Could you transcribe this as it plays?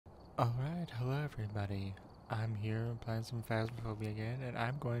Alright, hello everybody. I'm here playing some Phasmophobia again, and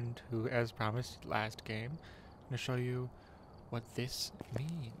I'm going to, as promised last game, I'm going to show you what this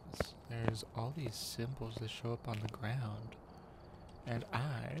means. There's all these symbols that show up on the ground, and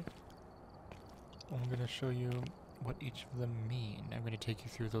I'm going to show you what each of them mean. I'm going to take you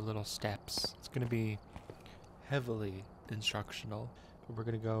through the little steps. It's going to be heavily instructional, but we're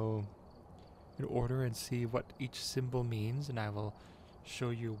going to go in order and see what each symbol means, and I will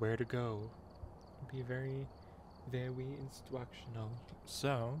show you where to go. Be very, very instructional.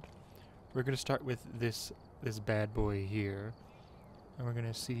 So, we're gonna start with this bad boy here, and we're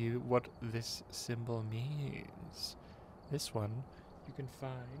gonna see what this symbol means. This one you can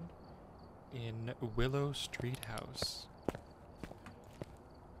find in Willow Street House.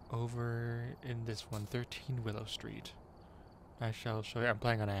 Over in this one, 13 Willow Street. I shall show you. I'm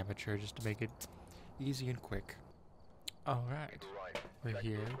playing on amateur just to make it easy and quick. Alright, we're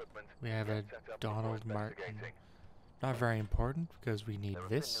here. We have a Donald Martin. Not very important because we need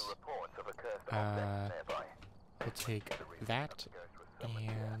this. We'll take that,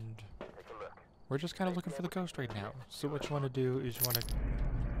 and we're just kind of looking for the ghost right now. So what you want to do is you want to,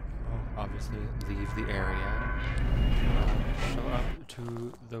 obviously, leave the area. Show up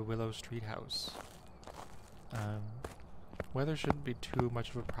to the Willow Street House. Weather shouldn't be too much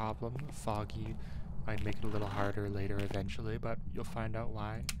of a problem. Foggy might make it a little harder later eventually, but you'll find out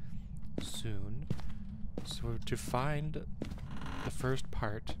why soon. So to find the first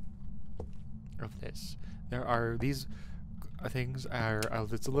part of this, there are these things are,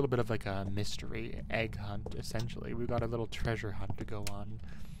 it's a little bit of like a mystery egg hunt, essentially. We've got a little treasure hunt to go on.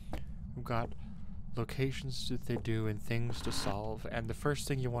 We've got locations that they do and things to solve, and the first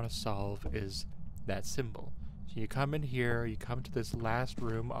thing you want to solve is that symbol. So you come in here, you come to this last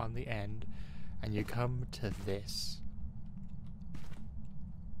room on the end, and you come to this.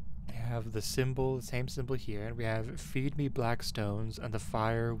 We have the symbol, the same symbol here, and we have feed me black stones and the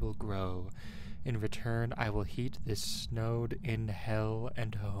fire will grow. In return, I will heat this snowed in hell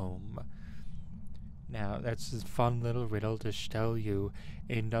and home. Now, that's a fun little riddle to tell you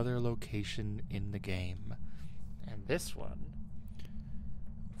another location in the game. And this one,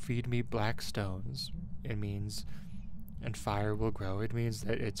 feed me black stones, it means, and fire will grow. It means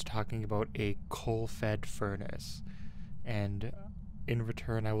that it's talking about a coal-fed furnace. And in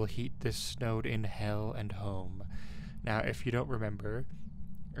return, I will heat this snowed in hell and home. Now, if you don't remember,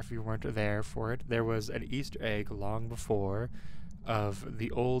 if you weren't there for it, there was an Easter egg long before of the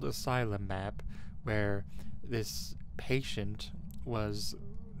old asylum map where this patient was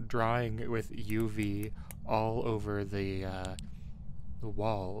drawing with UV all over the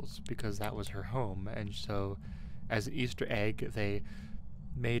walls because that was her home. And so as an Easter egg, they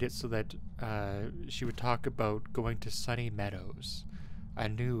made it so that she would talk about going to Sunny Meadows, a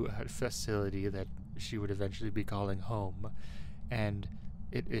new facility that she would eventually be calling home. And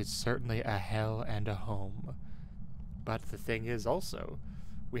it is certainly a hell and a home. But the thing is also,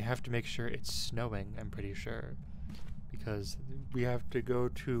 we have to make sure it's snowing, I'm pretty sure. Because we have to go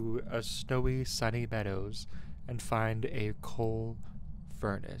to a snowy Sunny Meadows and find a coal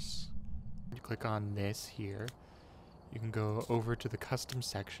furnace. You click on this here. You can go over to the custom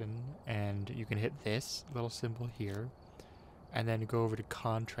section and you can hit this little symbol here and then go over to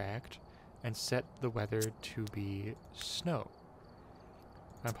contract and set the weather to be snow.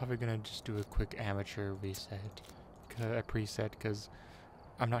 I'm probably going to just do a quick amateur reset, a preset, because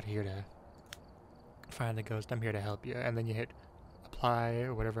I'm not here to find the ghost, I'm here to help you. And then you hit apply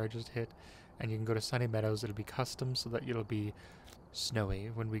or whatever I just hit and you can go to Sunny Meadows. It'll be custom so that it'll be snowy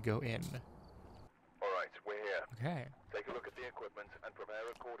when we go in. Alright, we're here. Okay. Take a look at the equipment and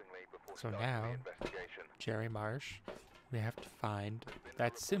prepare accordingly before So starting now, the investigation. Jerry Marsh, we have to find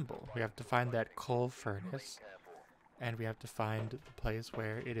that symbol. We have to find that coal furnace, and we have to find the place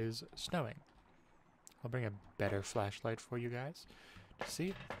where it is snowing. I'll bring a better flashlight for you guys to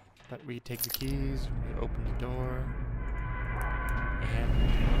see. But we take the keys, we open the door,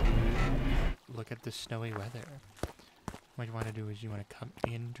 and we look at the snowy weather. What you want to do is you want to come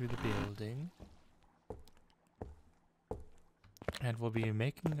into the building, and we'll be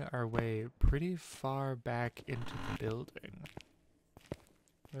making our way pretty far back into the building.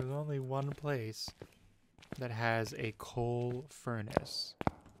 There's only one place that has a coal furnace,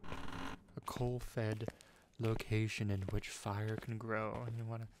 a coal-fed location in which fire can grow, and you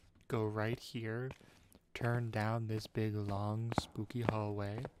want to go right here, turn down this big long spooky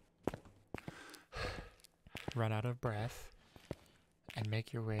hallway, run out of breath, and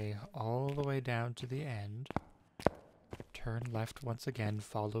make your way all the way down to the end. Turn left once again,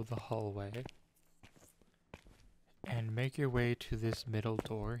 follow the hallway, and make your way to this middle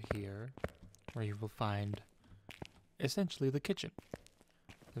door here, where you will find essentially the kitchen.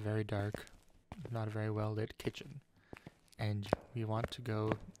 The very dark, not very well lit kitchen. And we want to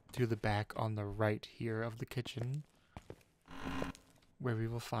go to the back on the right here of the kitchen, where we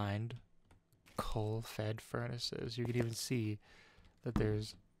will find coal-fed furnaces. You can even see that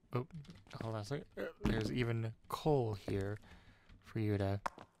there's, oh, hold on a second. There's even coal here for you to,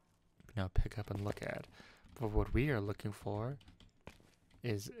 pick up and look at. But what we are looking for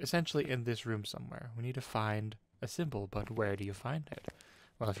is essentially in this room somewhere. We need to find a symbol, but where do you find it?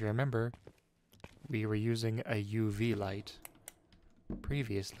 Well, if you remember, we were using a UV light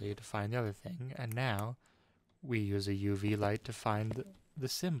previously to find the other thing, and now we use a UV light to find the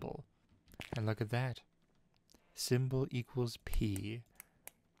symbol. And look at that. Symbol equals P.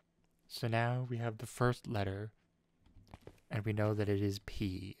 So now we have the first letter, and we know that it is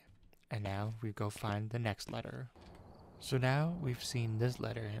P. And now we go find the next letter. So now we've seen this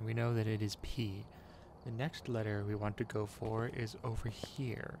letter, and we know that it is P. The next letter we want to go for is over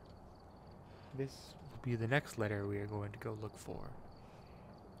here. This will be the next letter we are going to go look for.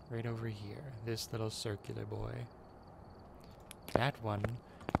 Right over here, this little circular boy. That one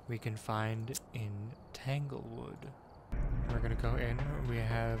we can find in Tanglewood. We're gonna go in, we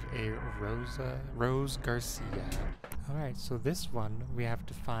have a Rose Garcia. Alright, so this one we have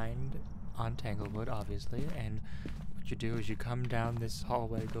to find on Tanglewood, obviously, and what you do is you come down this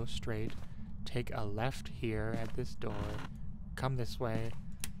hallway, go straight, take a left here at this door, come this way,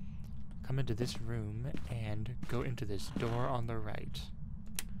 come into this room, and go into this door on the right.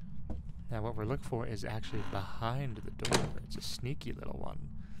 Now what we're looking for is actually behind the door. It's a sneaky little one.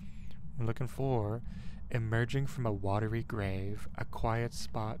 We're looking for emerging from a watery grave, a quiet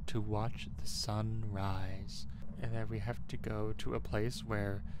spot to watch the sun rise. And then we have to go to a place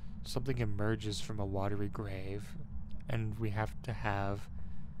where something emerges from a watery grave, and we have to have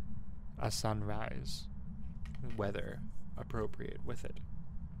a sunrise weather appropriate with it.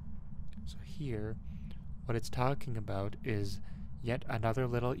 So here, what it's talking about is yet another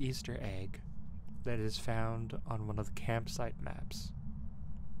little Easter egg that is found on one of the campsite maps.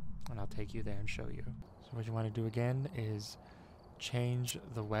 And I'll take you there and show you. So what you want to do again is change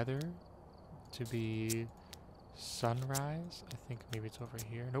the weather to be sunrise. I think maybe it's over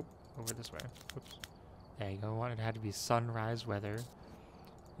here. Nope, over this way. Whoops. There you go. It had to be sunrise weather.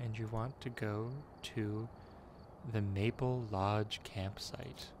 And you want to go to the Maple Lodge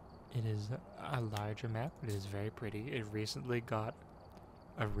campsite. It is a larger map. It is very pretty. It recently got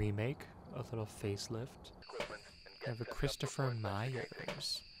a remake, a little facelift. I have a Christopher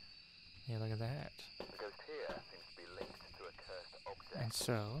Myers. Yeah, look at that. And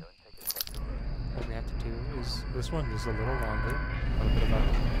so, what we have to do is, this one is a little longer, a little bit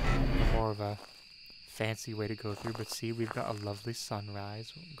of a more of a fancy way to go through, but see, we've got a lovely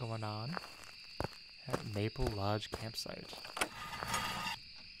sunrise going on at Maple Lodge campsite.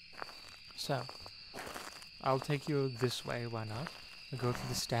 So, I'll take you this way, why not? I'll go through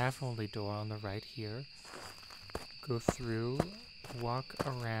the staff-only door on the right here, go through, walk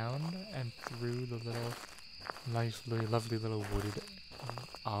around, and through the little, lovely little wooded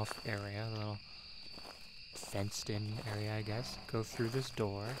off area, a little fenced-in area, I guess. Go through this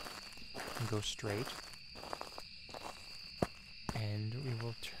door, and go straight. And we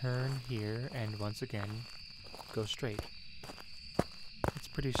will turn here, and once again, go straight. It's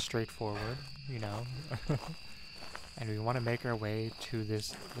pretty straightforward, you know. And we want to make our way to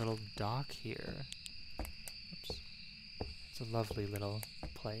this little dock here. Oops. It's a lovely little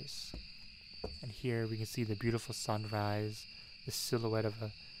place. And here we can see the beautiful sunrise, the silhouette of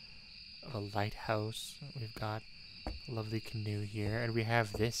a lighthouse. We've got a lovely canoe here, and we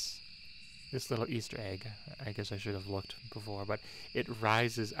have this little Easter egg. I guess I should have looked before, but it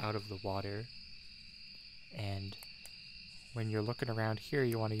rises out of the water. And when you're looking around here,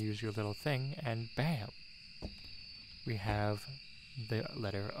 you want to use your little thing, and bam! We have the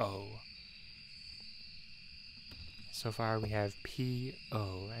letter O. So far we have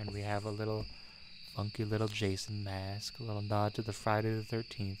P-O, and we have a little funky little Jason mask, a little nod to the Friday the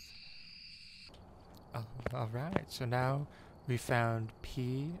 13th. Oh, alright, so now we found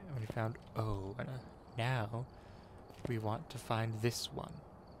P, and we found O, and now we want to find this one.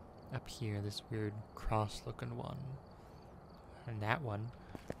 Up here, this weird cross-looking one. And that one,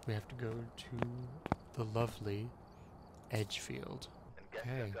 we have to go to the lovely Edgefield.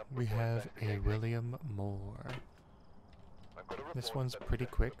 Okay, we have a William Moore. This one's pretty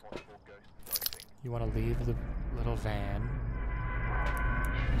quick. You want to leave the little van,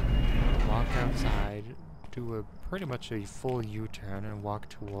 walk outside, do pretty much a full U-turn, and walk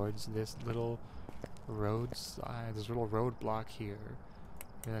towards this little roads. There's a little roadblock here.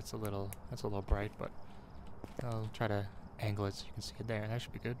 Yeah, that's a little bright, but I'll try to angle it so you can see it there. That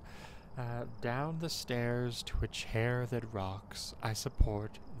should be good. Down the stairs to a chair that rocks, I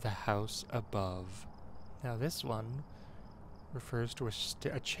support the house above. Now this one refers to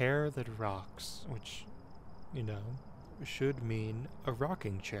a chair that rocks, which, you know, should mean a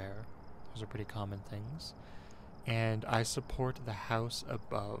rocking chair. Those are pretty common things. And I support the house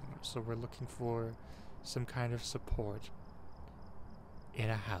above, so we're looking for some kind of support in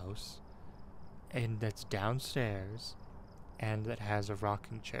a house, and that's downstairs, and that has a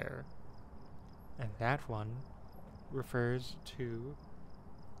rocking chair. And that one refers to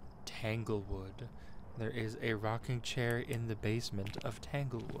Tanglewood. There is a rocking chair in the basement of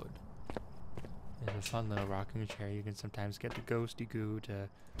Tanglewood. It's a fun little rocking chair. You can sometimes get the ghosty goo to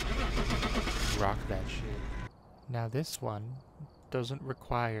rock that shit. Now this one doesn't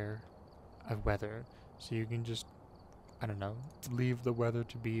require a weather, so you can just, I don't know, leave the weather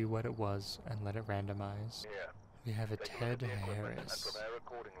to be what it was and let it randomize. Here. We have a Take a look at Ted the equipment Harris. and prepare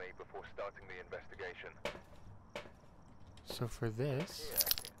accordingly before starting the investigation. So for this,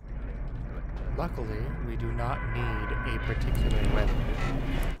 Here. luckily, we do not need a particular weather.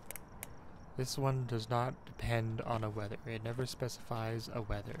 This one does not depend on a weather. It never specifies a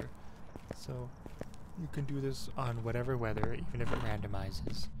weather. So you can do this on whatever weather, even if it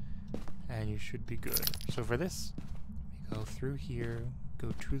randomizes. And you should be good. So for this, we go through here,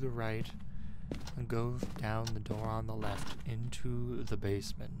 go to the right, and go down the door on the left into the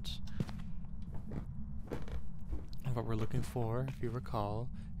basement. And what we're looking for, if you recall,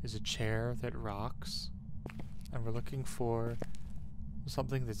 is a chair that rocks. And we're looking for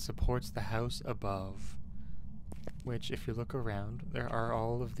something that supports the house above. Which, if you look around, there are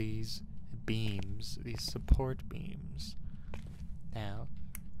all of these beams, these support beams. Now,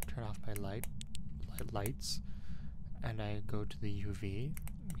 turn off my lights, and I go to the UV.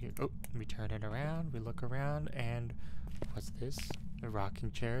 We turn it around, we look around, and what's this? A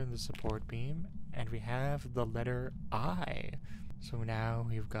rocking chair and the support beam, and we have the letter I. So now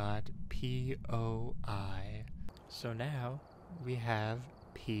we've got P-O-I. So now we have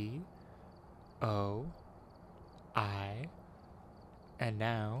P-O-I, and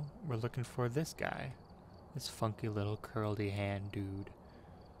now we're looking for this guy, this funky little curly hand dude.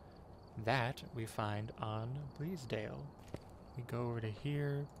 That we find on Bleasdale. We go over to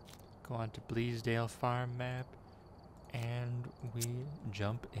here, go on to Bleasdale farm map, and we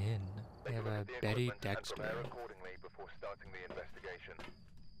jump in. We have a Betty Dexter. Prepare accordingly before starting the investigation.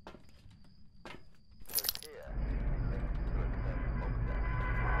 So here,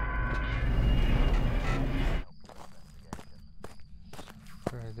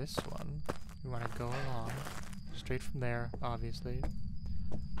 For this one, we want to go along, straight from there, obviously.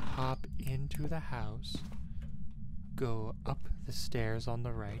 Hop into the house, go up the stairs on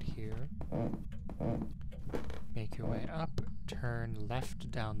the right here, make your way up, turn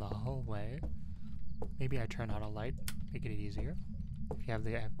left down the hallway. Maybe I turn on a light, make it easier. If you have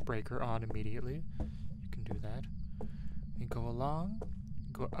the breaker on immediately, you can do that. We go along,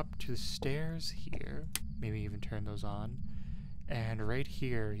 go up to the stairs here, maybe even turn those on, and right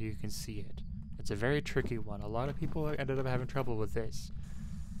here you can see it. It's a very tricky one. A lot of people ended up having trouble with this.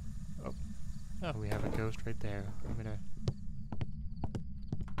 Oh, we have a ghost right there. I'm gonna...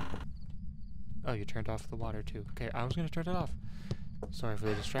 Oh, you turned off the water too. Okay, I was gonna turn it off. Sorry for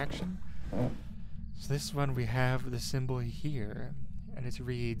the distraction. So this one we have the symbol here, and it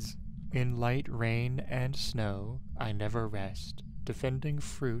reads, "In light rain and snow, I never rest, defending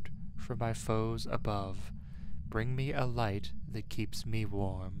fruit for my foes above. Bring me a light that keeps me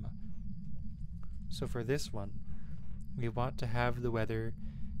warm." So for this one, we want to have the weather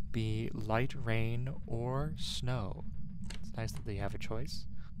be light rain or snow. It's nice that they have a choice.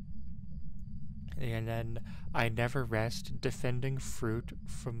 And then, I never rest, defending fruit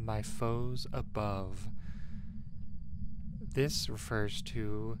from my foes above. This refers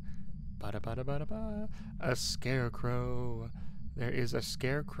to a scarecrow. There is a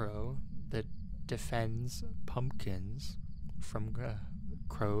scarecrow that defends pumpkins from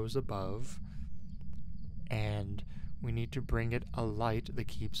crows above, and we need to bring it a light that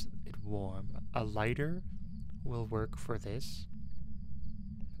keeps it warm. A lighter will work for this.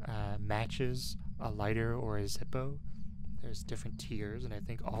 Matches, a lighter, or a Zippo. There's different tiers, and I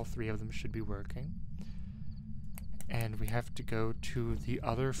think all three of them should be working. And we have to go to the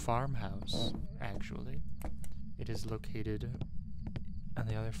other farmhouse, actually. It is located on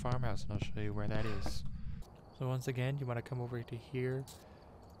the other farmhouse, and I'll show you where that is. So once again, you want to come over to here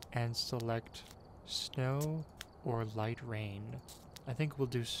and select snow or light rain. I think we'll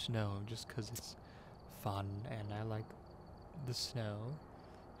do snow just because it's fun, and I like the snow.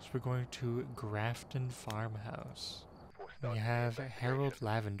 So we're going to Grafton Farmhouse. We have Harold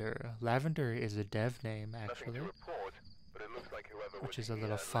Lavender. Lavender is a dev name, actually, which is a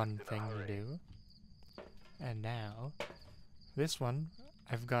little fun thing to do. And now, this one,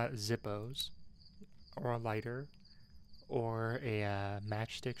 I've got Zippos, or a lighter, or a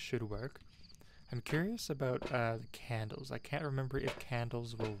matchstick should work. I'm curious about the candles. I can't remember if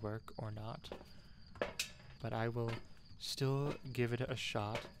candles will work or not, but I will still give it a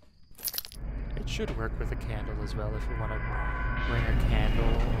shot. It should work with a candle as well if you want to bring a candle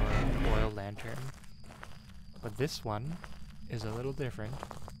or an oil lantern. But this one is a little different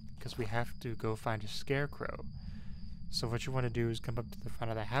because we have to go find a scarecrow. So what you want to do is come up to the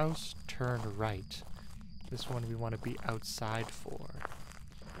front of the house, turn right. This one we want to be outside for.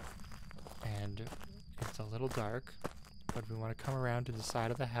 And it's a little dark, but we want to come around to the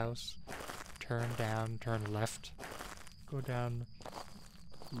side of the house, turn down, turn left, go down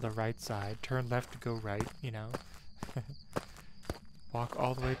the right side, turn left to go right, you know. Walk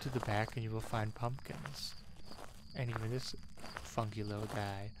all the way to the back and you will find pumpkins. And even this funky little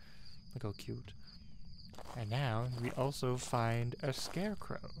guy. Look how cute. And now we also find a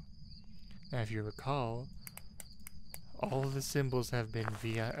scarecrow. Now if you recall, all of the symbols have been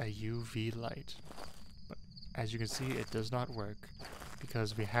via a UV light. But as you can see, it does not work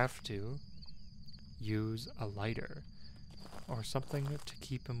because we have to use a lighter or something to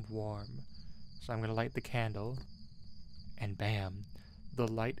keep him warm. So I'm going to light the candle, and bam, the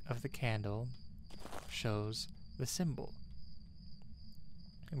light of the candle shows the symbol.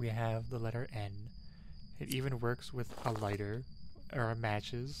 We have the letter N. It even works with a lighter or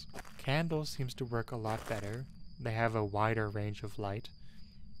matches. Candle seems to work a lot better. They have a wider range of light.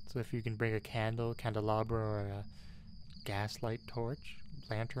 So if you can bring a candle, candelabra, or a gaslight torch,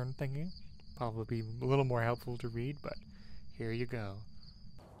 lantern thingy, probably be a little more helpful to read, but here you go.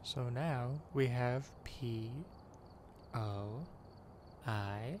 So now we have P-O-I-N,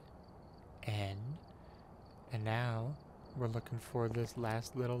 and now we're looking for this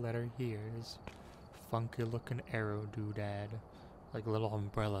last little letter here, this funky looking arrow doodad, like a little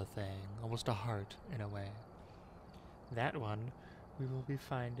umbrella thing, almost a heart in a way. That one we will be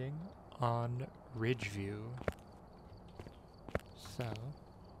finding on Ridgeview. So,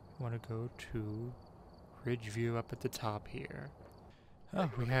 I want to go to Ridgeview up at the top here. Oh,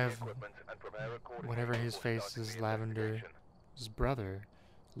 we have whatever his face is, Lavender's brother,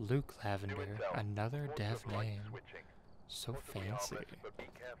 Luke Lavender, another dev name. So fancy.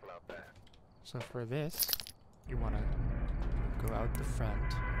 So for this, you want to go out the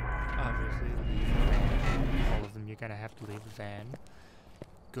front, obviously leave the van, all of them you're going to have to leave the van,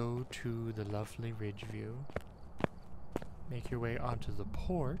 go to the lovely Ridgeview, make your way onto the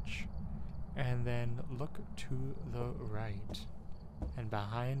porch, and then look to the right. And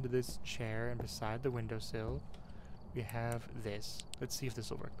behind this chair and beside the windowsill, we have this. Let's see if this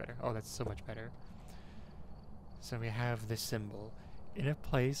will work better. Oh, that's so much better. So we have this symbol. In a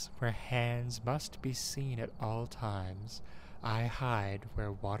place where hands must be seen at all times, I hide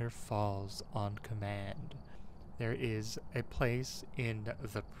where water falls on command. There is a place in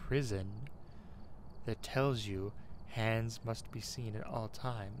the prison that tells you hands must be seen at all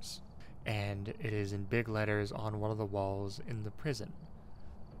times. And it is in big letters on one of the walls in the prison.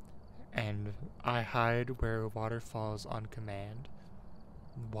 And I hide where water falls on command.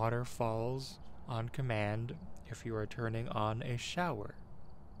 Water falls on command if you are turning on a shower.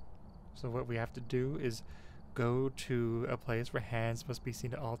 So what we have to do is go to a place where hands must be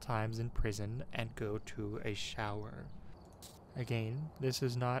seen at all times in prison and go to a shower. Again, this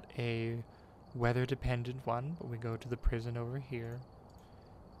is not a weather dependent one, but we go to the prison over here.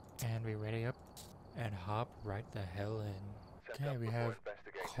 And we ready up and hop right the hell in. Okay, we have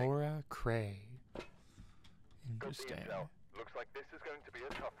Cora Cray. Interesting. Looks like this is going to be a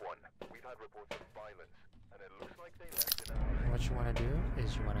tough one. We've had reports of violence, and it looks like they left in a hurry. What you want to do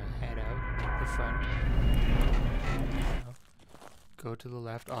is you want to head out the front. Go to the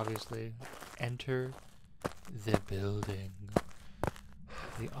left, obviously. Enter the building.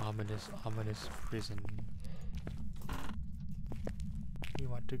 The ominous, ominous prison. You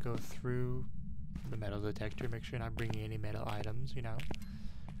want to go through the metal detector, make sure you're not bringing any metal items, you know.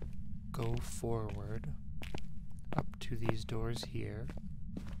 Go forward, up to these doors here.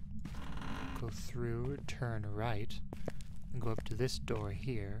 Go through, turn right, and go up to this door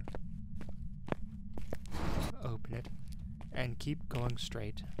here. Open it, and keep going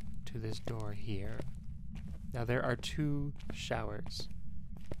straight to this door here. Now there are 2 showers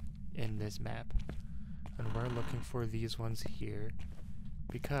in this map, and we're looking for these ones here.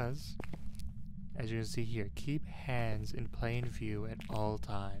 Because as you can see here, keep hands in plain view at all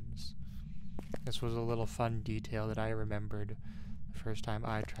times. This was a little fun detail that I remembered the first time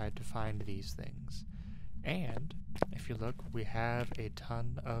I tried to find these things. And, if you look, we have a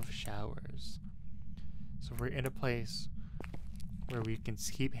ton of showers. So we're in a place where we can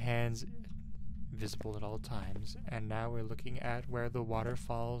keep hands visible at all times, and now we're looking at where the water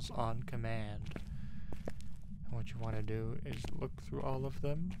falls on command. And what you want to do is look through all of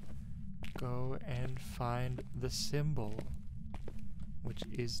them, go and find the symbol, which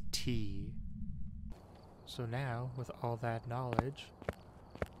is T. So now, with all that knowledge,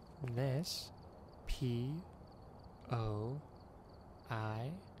 this P-O-I-N-T,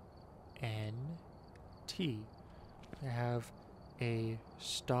 I have a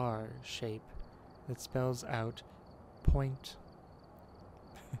star shape that spells out point.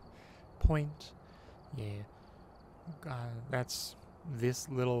 Point. Yeah. That's this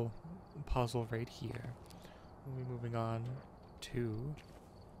little puzzle right here. We'll be moving on to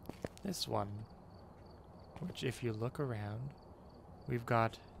this one, which if you look around, we've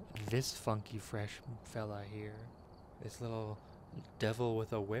got this funky fresh fella here. This little devil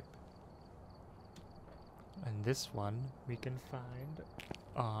with a whip. And this one we can find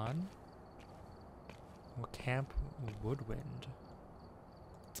on Camp Woodwind.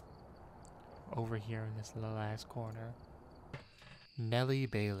 Over here in this little ass corner. Nellie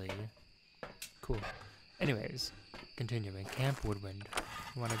Bailey. Cool. Anyways, continuing. Camp Woodwind.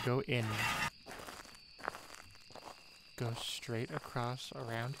 You want to go in. Go straight across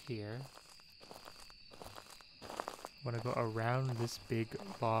around here. Want to go around this big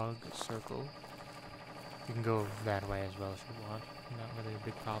log circle. You can go that way as well if you want. Not really a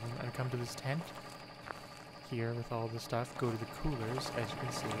big problem. And come to this tent. Here with all the stuff. Go to the coolers, as you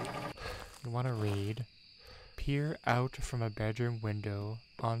can see. You want to read. Peer out from a bedroom window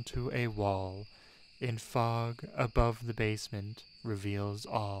onto a wall. In fog above the basement reveals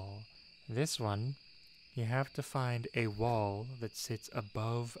all. This one, you have to find a wall that sits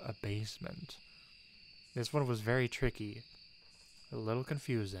above a basement. This one was very tricky. A little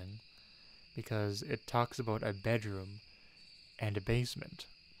confusing. Because it talks about a bedroom and a basement.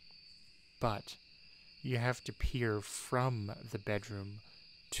 But you have to peer from the bedroom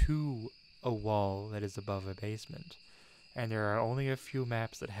to a wall that is above a basement. And there are only a few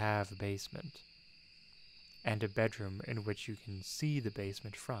maps that have a basement. And a bedroom in which you can see the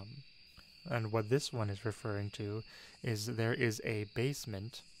basement from. And what this one is referring to is there is a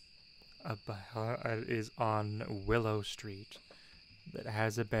basement is on Willow Street that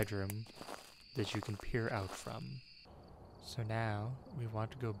has a bedroom that you can peer out from. So now we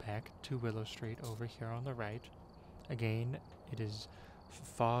want to go back to Willow Street over here on the right. Again, it is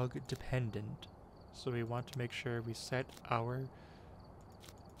fog dependent, so we want to make sure we set our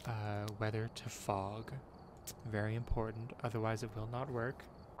weather to fog. Very important, otherwise it will not work.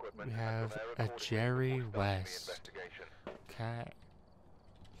 We have a Jerry West. Okay.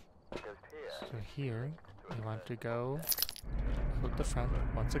 So here, we want to go out the front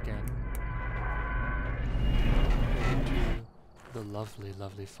once again. Into the lovely,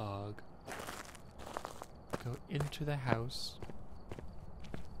 lovely fog. Go into the house.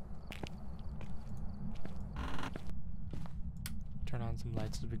 Turn on some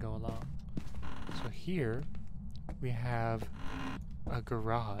lights as we go along. So here, we have a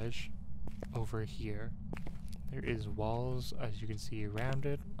garage over here. There is walls, as you can see, around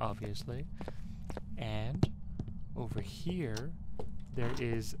it, obviously. And over here, there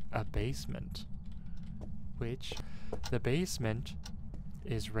is a basement. Which, the basement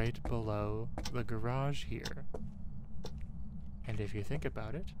is right below the garage here. And if you think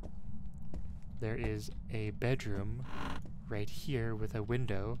about it, there is a bedroom right here with a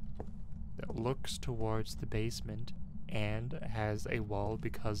window that looks towards the basement and has a wall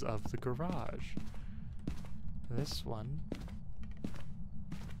because of the garage. This one,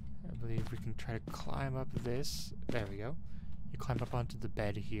 I believe we can try to climb up this. There we go. You climb up onto the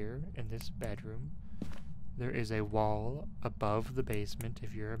bed here in this bedroom. There is a wall above the basement,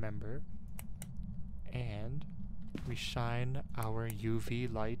 if you remember. And we shine our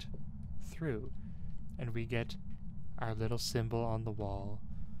UV light through. And we get our little symbol on the wall.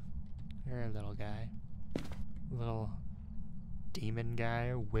 You're a little guy. Little demon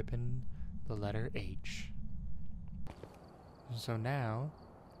guy whipping the letter H. So now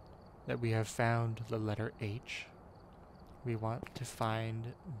that we have found the letter H, we want to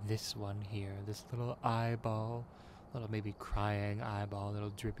find this one here, this little eyeball, little maybe crying eyeball,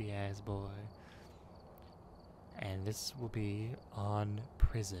 little drippy ass boy. And this will be on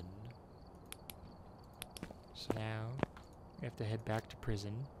prison. So now we have to head back to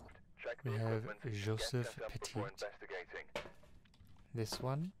prison. Check We the have equipment. Get Joseph set up before Petit. investigating. This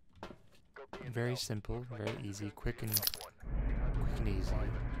one, Got the very intel. simple, Looks like very this is easy, going to quick be a and tough one. We've had easy.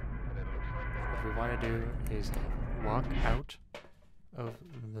 violence, and it looks like What we want to do is walk out of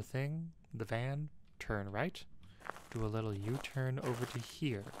the thing, the van, turn right, do a little U-turn over to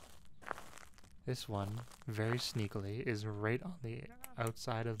here. This one, very sneakily, is right on the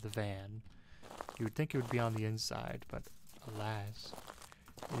outside of the van. You would think it would be on the inside, but alas,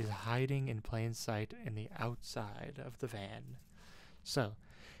 it is hiding in plain sight in the outside of the van. So,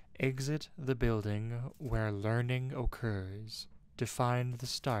 exit the building where learning occurs to find the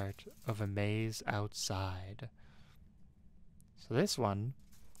start of a maze outside. So this one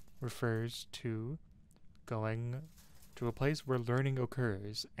refers to going to a place where learning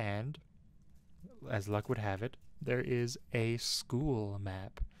occurs, and, as luck would have it, there is a school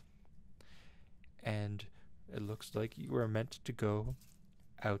map. And it looks like you are meant to go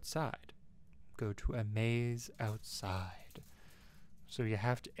outside. Go to a maze outside. So you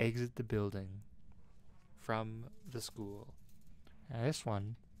have to exit the building from the school. Now this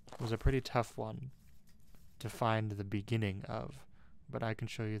one was a pretty tough one to find the beginning of, but I can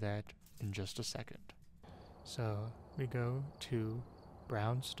show you that in just a second. So we go to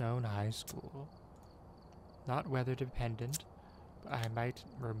Brownstone High School. Not weather dependent, but I might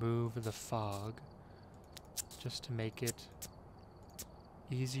remove the fog just to make it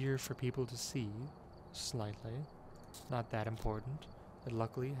easier for people to see slightly. Not that important. It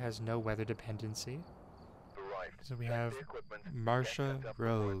luckily has no weather dependency. arrived. So we Check have the equipment. Marsha Get set up before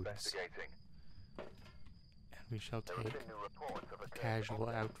Rhodes. investigating. And we shall There have take been new reports of a a casual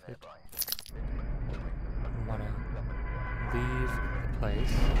dead outfit. nearby. We want to leave the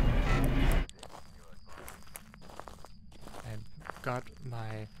place. I've got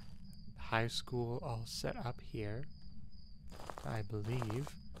my high school all set up here. I believe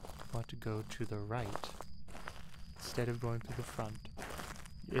I want to go to the right instead of going through the front.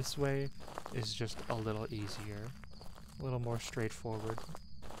 This way is just a little easier, a little more straightforward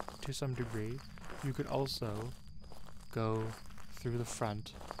to some degree. You could also go through the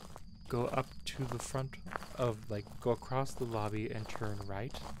front, go up to the front of, go across the lobby and turn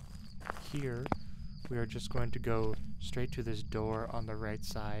right. Here, we are just going to go straight to this door on the right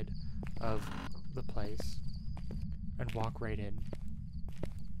side of the place and walk right in.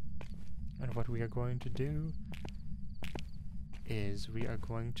 And what we are going to do is we are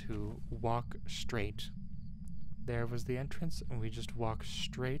going to walk straight. There was the entrance, and we just walk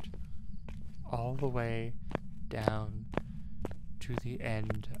straight all the way down to the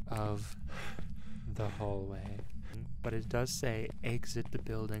end of the hallway. But it does say exit the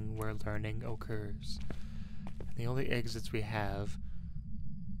building where learning occurs. The only exits we have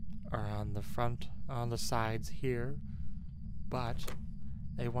are on the front, on the sides here, but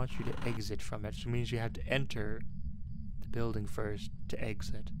they want you to exit from it, which means you have to enter the building first to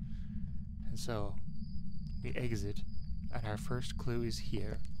exit. And so we exit, and our first clue is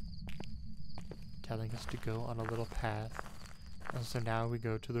here, telling us to go on a little path. And so now we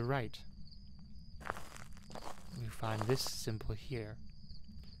go to the right. We find this symbol here.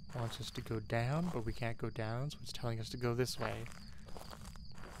 It wants us to go down, but we can't go down, so it's telling us to go this way.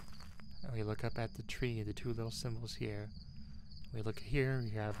 And we look up at the tree, the two little symbols here. We look here,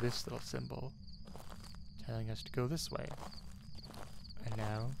 we have this little symbol telling us to go this way. And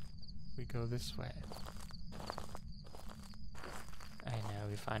now we go this way. And now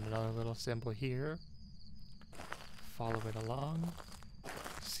we find another little symbol here. Follow it along.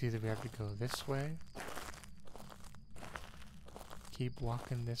 See that we have to go this way. Keep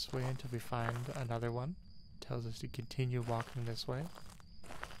walking this way until we find another one. Tells us to continue walking this way.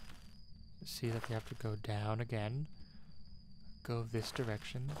 See that we have to go down again. Go this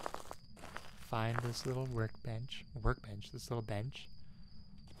direction. Find this little this little bench.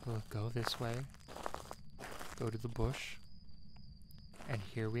 We'll go this way. Go to the bush. And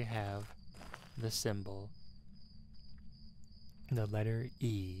here we have the symbol. The letter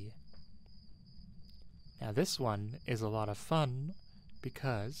E. Now this one is a lot of fun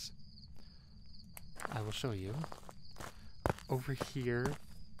because I will show you. Over here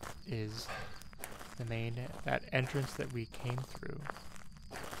is the that entrance that we came through,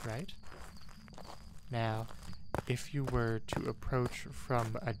 right? Now, if you were to approach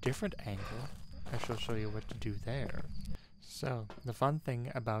from a different angle, I shall show you what to do there. So, the fun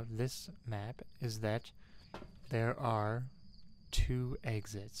thing about this map is that there are 2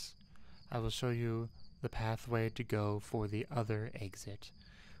 exits. I will show you the pathway to go for the other exit.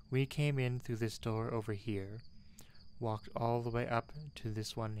 We came in through this door over here, walked all the way up to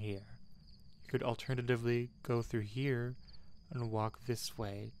this one here. You could alternatively go through here, and walk this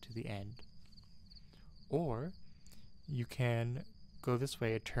way to the end. Or you can go this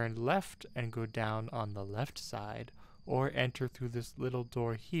way, turn left, and go down on the left side, or enter through this little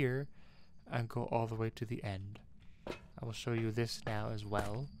door here and go all the way to the end. I will show you this now as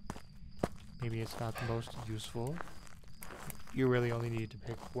well. Maybe it's not the most useful. You really only need to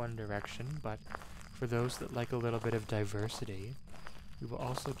pick one direction, but for those that like a little bit of diversity, we will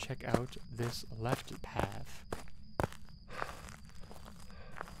also check out this left path.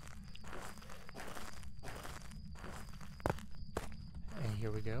 And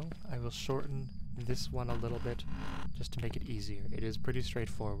here we go. I will shorten this one a little bit just to make it easier. It is pretty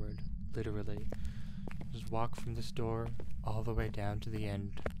straightforward, literally. Just walk from this door all the way down to the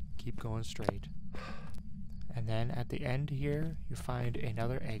end. Keep going straight. And then at the end here, you find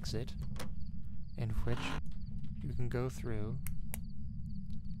another exit in which you can go through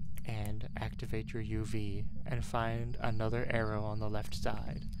and activate your UV and find another arrow on the left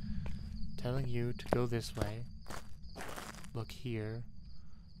side telling you to go this way, look here,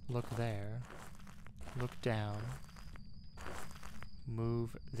 look there, look down,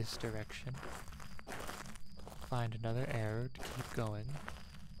 move this direction, find another arrow to keep going,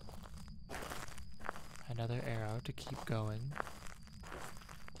 another arrow to keep going,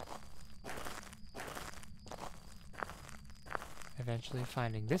 eventually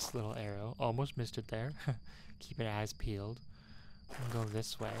finding this little arrow, almost missed it there, keep your eyes peeled, and go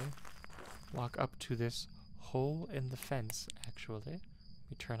this way, walk up to this hole in the fence actually,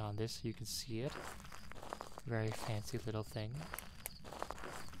 we turn on this so you can see it, very fancy little thing,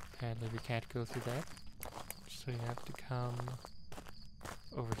 apparently we can't go through that, so you have to come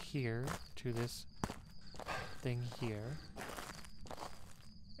over here to this thing here,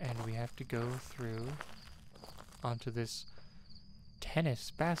 and we have to go through onto this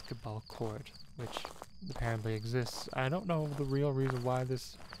tennis basketball court, which apparently exists. I don't know the real reason why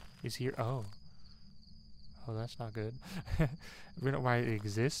this is here. Oh, that's not good. I don't know why it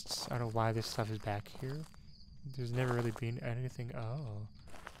exists. I don't know why this stuff is back here. There's never really been anything. Oh,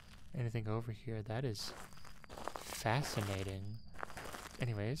 anything over here. That is fascinating.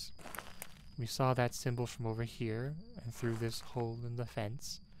 Anyways, we saw that symbol from over here and through this hole in the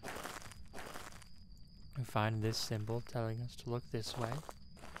fence. We find this symbol telling us to look this way.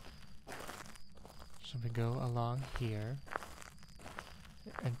 So we go along here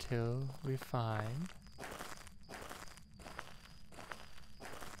until we find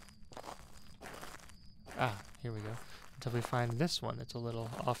here we go. Until we find this one. It's a little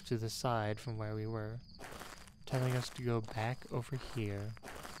off to the side from where we were, telling us to go back over here.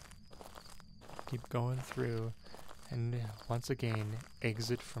 Keep going through, and once again,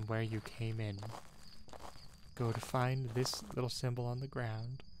 exit from where you came in. Go to find this little symbol on the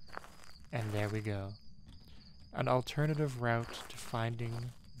ground, and there we go. An alternative route to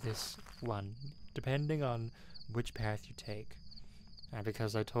finding this one, depending on which path you take.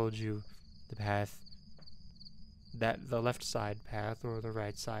 Because I told you the path, that the left side path or the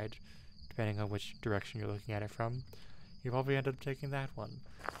right side, depending on which direction you're looking at it from, you probably end up taking that one.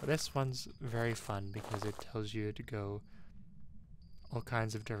 But this one's very fun because it tells you to go all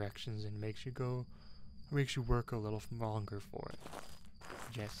kinds of directions and makes you work a little longer for it.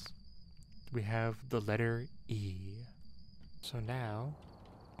 Yes, we have the letter E. So now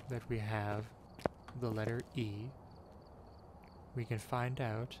that we have the letter E, we can find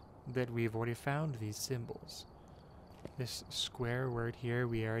out that we've already found these symbols. This square word here,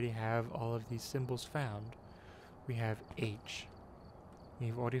 we already have all of these symbols found. We have H.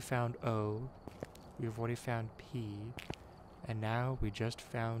 We've already found O. We've already found P. And now we just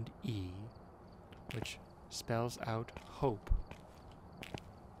found E, which spells out hope.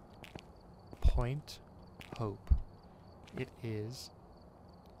 Point hope. It is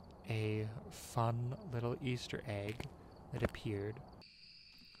a fun little Easter egg that appeared.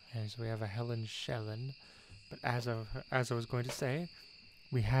 And so we have a Helen Shellen. But as I was going to say,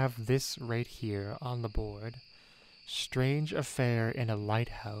 we have this right here on the board. Strange affair in a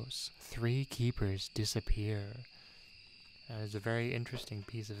lighthouse. 3 keepers disappear. It's a very interesting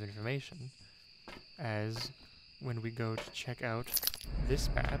piece of information, as when we go to check out this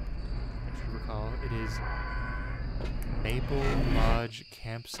map, if you recall, it is Maple Lodge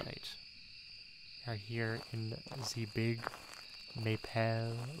Campsite. We are here in the big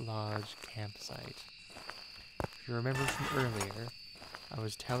Maple Lodge Campsite. If you remember from earlier, I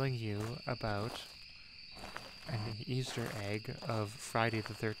was telling you about an Easter egg of Friday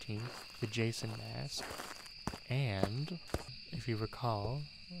the 13th, the Jason mask, and if you recall,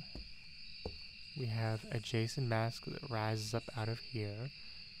 we have a Jason mask that rises up out of here,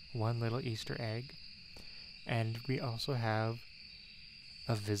 one little Easter egg, and we also have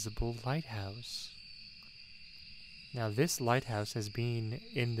a visible lighthouse. Now this lighthouse has been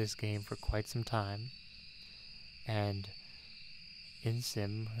in this game for quite some time, and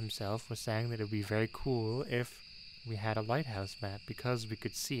InSim himself was saying that it would be very cool if we had a lighthouse map because we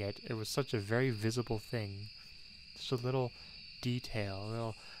could see it. It was such a very visible thing. Just a little detail, a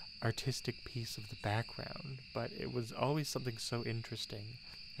little artistic piece of the background, but it was always something so interesting,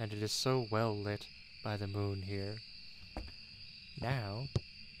 and it is so well lit by the moon here. Now,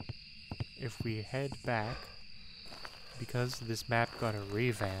 if we head back, because this map got a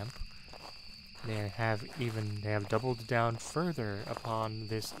revamp, they have doubled down further upon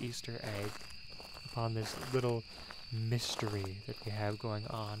this Easter egg, upon this little mystery that we have going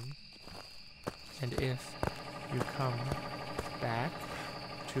on. And if you come back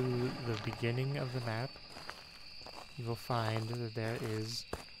to the beginning of the map, you will find that there is,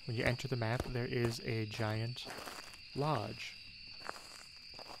 when you enter the map, there is a giant lodge.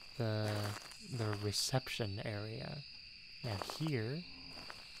 The reception area. Now here,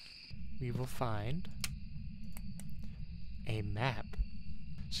 we will find a map.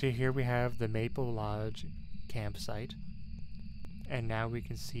 So here we have the Maple Lodge campsite, and now we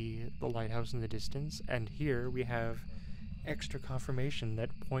can see the lighthouse in the distance, and here we have extra confirmation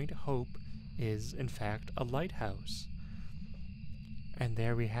that Point Hope is in fact a lighthouse. And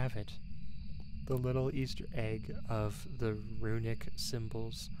there we have it, the little Easter egg of the runic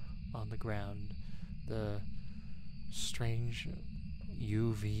symbols on the ground, the strange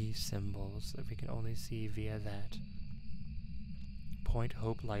UV symbols that we can only see via that. Point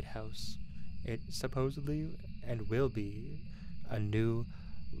Hope Lighthouse. It supposedly and will be a new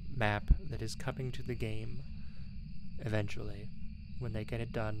map that is coming to the game eventually. When they get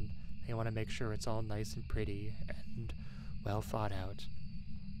it done, they want to make sure it's all nice and pretty and well thought out.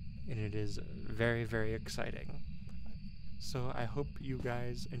 And it is very, very exciting. So I hope you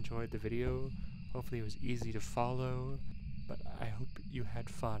guys enjoyed the video. Hopefully it was easy to follow, but I hope you had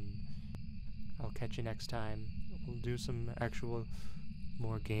fun. I'll catch you next time. We'll do some actual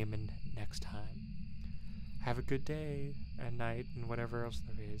more gaming next time. Have a good day and night and whatever else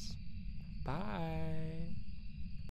there is. Bye!